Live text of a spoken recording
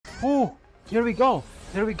Oh, here we go.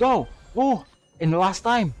 Here we go. Oh, in the last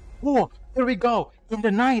time. Oh, here we go. In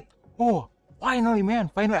the night. Oh, finally,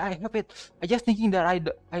 man. Finally, I have it. I just thinking that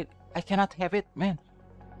I cannot have it, man.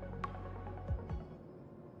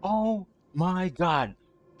 Oh my God.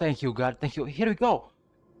 Thank you, God. Thank you. Here we go.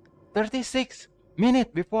 36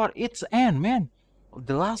 minutes before its end, man.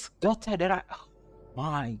 The last gacha that I... Oh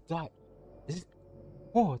my God. This is...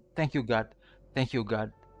 Oh, thank you, God. Thank you,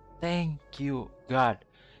 God. Thank you, God.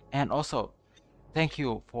 And also, thank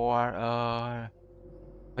you for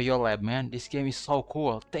your lab, man. This game is so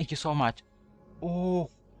cool. Thank you so much. Oh,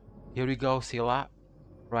 here we go, Seele.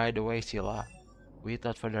 Right away, Seele.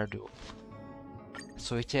 Without further ado,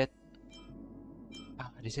 switch it.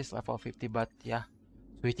 This is level 50, but yeah,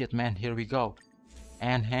 switch it, man. Here we go.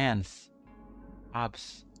 Enhance.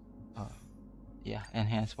 Ups. Yeah,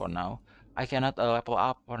 enhance for now. I cannot level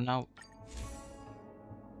up for now.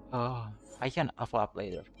 I can level up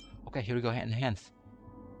later. Okay, here we go. Enhance.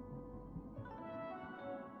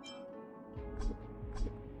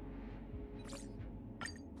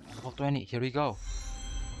 Level 20. Here we go.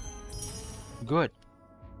 Good.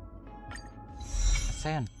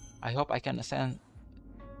 Ascend. I hope I can ascend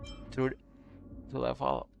through to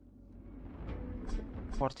level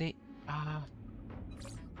 40.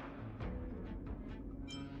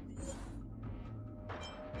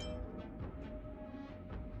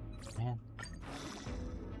 Man.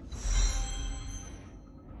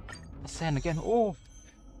 Ascend again. Oh,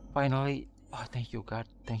 finally. Oh, thank you, God.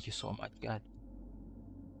 Thank you so much, God.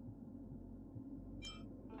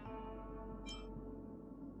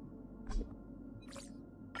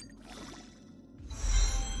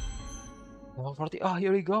 Level 40. Oh,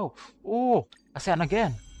 here we go. Oh, ascend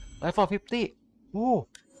again. Level 50. Oh,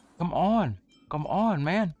 come on. Come on,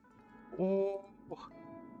 man. Oh.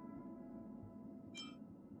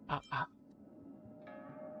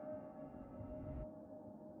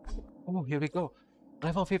 Oh, here we go.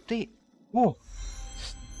 Level 50. Oh,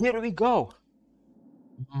 here we go.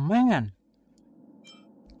 Man.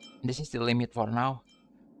 This is the limit for now.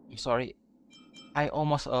 I'm sorry. I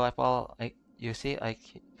almost a level, like you see, like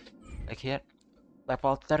here,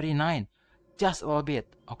 level 39. Just a little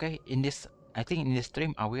bit. Okay, in this, I think in this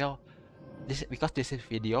stream I will, because this is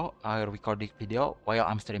video, I record the video while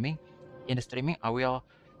I'm streaming. In the streaming I will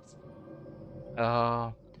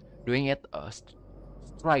doing it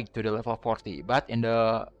strike to the level 40, but in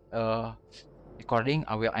the recording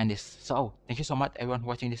I will end this. So thank you so much everyone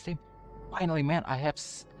watching this stream. Finally, man, I have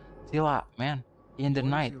Seele, man, in the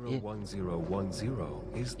night,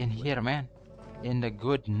 in here, man, in the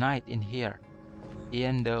good night, in here,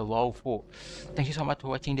 in the low full. Thank you so much for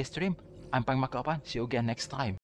watching this stream. I'm Panglimakegelapan. See you again next time.